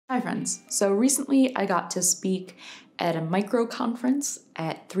Hi friends. So recently I got to speak at a microconference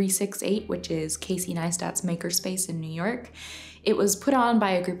at 368, which is Casey Neistat's makerspace in New York. It was put on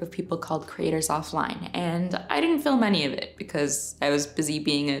by a group of people called Creators Offline, and I didn't film any of it because I was busy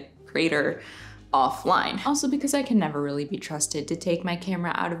being a creator offline. Also because I can never really be trusted to take my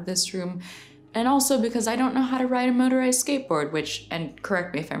camera out of this room, and also because I don't know how to ride a motorized skateboard, which, and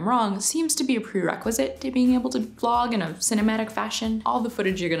correct me if I'm wrong, seems to be a prerequisite to being able to vlog in a cinematic fashion. All the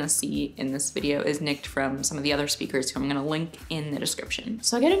footage you're gonna see in this video is nicked from some of the other speakers who I'm gonna link in the description.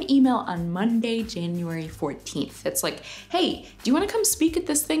 So I get an email on Monday, January 14th. It's like, hey, do you wanna come speak at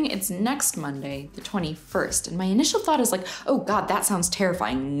this thing? It's next Monday, the 21st. And my initial thought is like, oh God, that sounds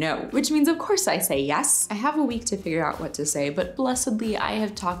terrifying, no. Which means of course I say yes. I have a week to figure out what to say, but blessedly I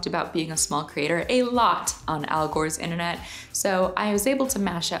have talked about being a small creator a lot on Al Gore's internet, so I was able to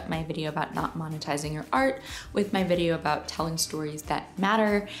mash up my video about not monetizing your art with my video about telling stories that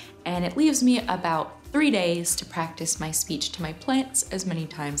matter, and it leaves me about 3 days to practice my speech to my plants as many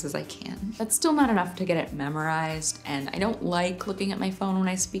times as I can. That's still not enough to get it memorized, and I don't like looking at my phone when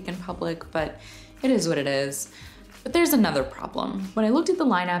I speak in public, but it is what it is. But there's another problem. When I looked at the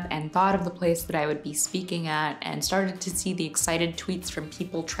lineup and thought of the place that I would be speaking at and started to see the excited tweets from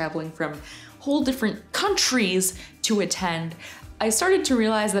people traveling from whole different countries to attend, I started to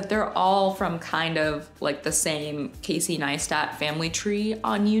realize that they're all from kind of like the same Casey Neistat family tree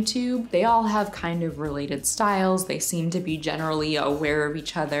on YouTube. They all have kind of related styles. They seem to be generally aware of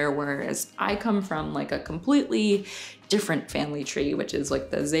each other, whereas I come from like a completely different family tree, which is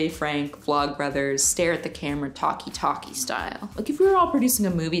like the Zay Frank, Vlogbrothers, stare at the camera, talkie style. Like if we were all producing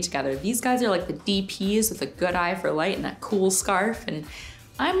a movie together, these guys are like the DPs with a good eye for light and that cool scarf, and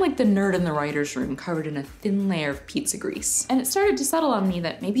I'm like the nerd in the writer's room covered in a thin layer of pizza grease. And it started to settle on me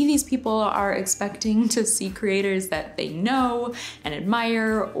that maybe these people are expecting to see creators that they know and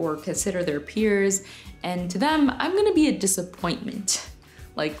admire or consider their peers, and to them, I'm gonna be a disappointment.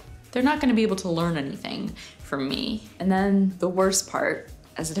 Like, they're not gonna be able to learn anything from me. And then the worst part,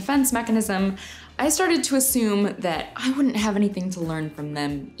 as a defense mechanism, I started to assume that I wouldn't have anything to learn from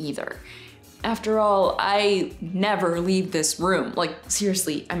them either. After all, I never leave this room. Like,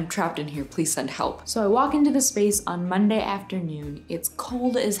 seriously, I'm trapped in here, please send help. So I walk into the space on Monday afternoon. It's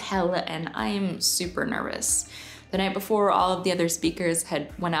cold as hell and I am super nervous. The night before, all of the other speakers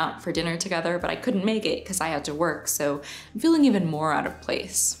had went out for dinner together, but I couldn't make it because I had to work, so I'm feeling even more out of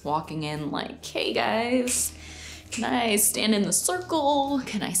place. Walking in like, hey guys, can I stand in the circle?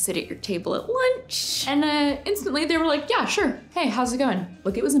 Can I sit at your table at lunch? And instantly they were like, yeah, sure. Hey, how's it going?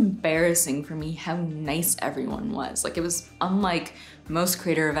 Like, it was embarrassing for me how nice everyone was. Like, it was unlike most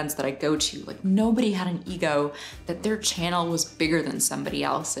creator events that I go to. Like, nobody had an ego that their channel was bigger than somebody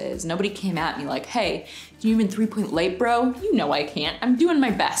else's. Nobody came at me like, hey, can you even 3-point late, bro? You know I can't, I'm doing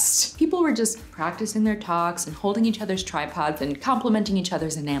my best. People were just practicing their talks and holding each other's tripods and complimenting each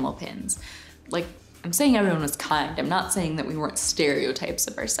other's enamel pins. Like, I'm saying everyone was kind. I'm not saying that we weren't stereotypes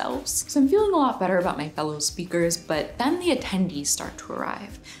of ourselves. So I'm feeling a lot better about my fellow speakers, but then the attendees start to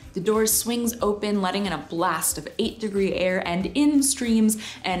arrive. The door swings open, letting in a blast of 8-degree air, and in streams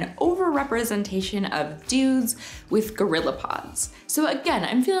an overrepresentation of dudes with gorilla pods. So again,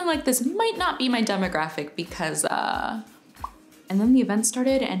 I'm feeling like this might not be my demographic because, and then the event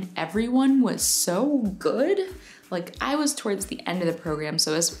started and everyone was so good. Like, I was towards the end of the program,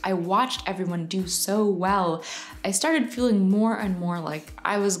 so as I watched everyone do so well, I started feeling more and more like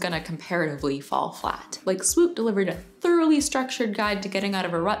I was gonna comparatively fall flat. Like, Swoop delivered a thoroughly structured guide to getting out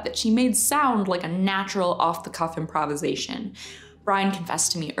of a rut that she made sound like a natural off-the-cuff improvisation. Brian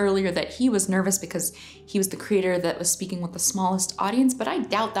confessed to me earlier that he was nervous because he was the creator that was speaking with the smallest audience, but I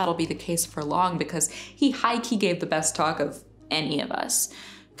doubt that'll be the case for long because he high-key gave the best talk of any of us.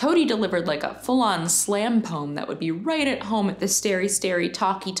 Cody delivered like a full-on slam poem that would be right at home at the stary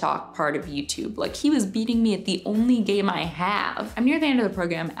talkie talk part of YouTube. Like, he was beating me at the only game I have. I'm near the end of the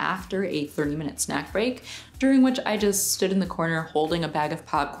program after a 30-minute snack break, during which I just stood in the corner holding a bag of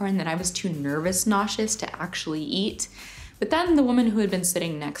popcorn that I was too nauseous to actually eat. But then the woman who had been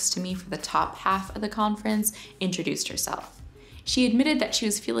sitting next to me for the top half of the conference introduced herself. She admitted that she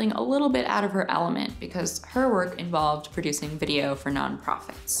was feeling a little bit out of her element because her work involved producing video for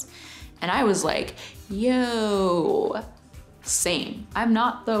nonprofits. And I was like, yo, same. I'm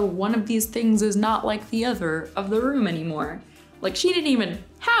not the one of these things is not like the other of the room anymore. Like, she didn't even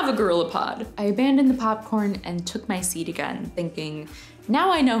have a gorilla pod. I abandoned the popcorn and took my seat again, thinking,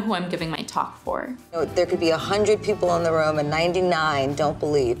 Now I know who I'm giving my talk for. There could be 100 people in the room and 99 don't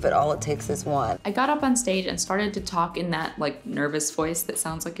believe, but all it takes is one. I got up on stage and started to talk in that nervous voice that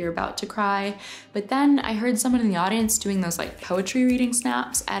sounds like you're about to cry, but then I heard someone in the audience doing those poetry reading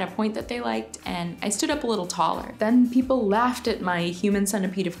snaps at a point that they liked, and I stood up a little taller. Then people laughed at my human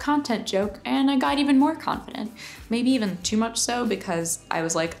centipede of content joke, and I got even more confident. Maybe even too much so, because I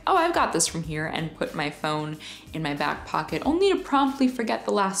was like, oh, I've got this from here, and put my phone in my back pocket, only to promptly forget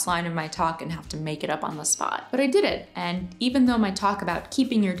the last line of my talk and have to make it up on the spot. But I did it, and even though my talk about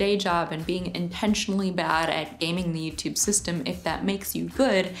keeping your day job and being intentionally bad at gaming the YouTube system if that makes you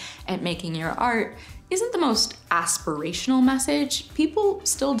good at making your art isn't the most aspirational message, people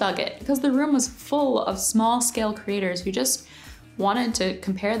still dug it because the room was full of small-scale creators who just wanted to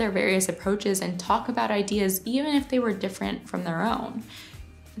compare their various approaches and talk about ideas even if they were different from their own.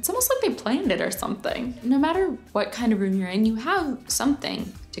 It's almost like they planned it or something. No matter what kind of room you're in, you have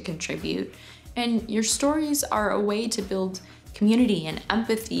something to contribute, and your stories are a way to build community and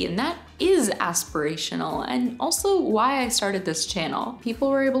empathy, and that is aspirational, and also why I started this channel. People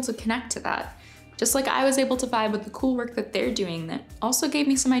were able to connect to that, just like I was able to vibe with the cool work that they're doing that also gave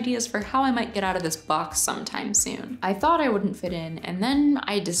me some ideas for how I might get out of this box sometime soon. I thought I wouldn't fit in, and then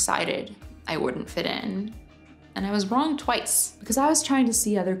I decided I wouldn't fit in. And I was wrong twice, because I was trying to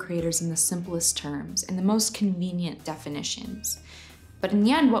see other creators in the simplest terms, in the most convenient definitions. But in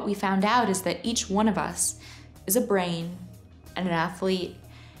the end, what we found out is that each one of us is a brain, and an athlete,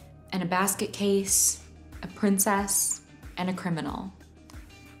 and a basket case, a princess, and a criminal.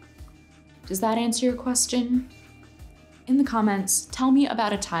 Does that answer your question? In the comments, tell me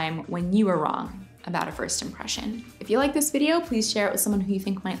about a time when you were wrong about a first impression. If you like this video, please share it with someone who you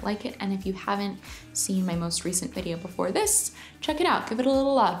think might like it, and if you haven't seen my most recent video before this, check it out, give it a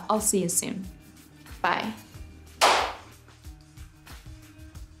little love. I'll see you soon. Bye.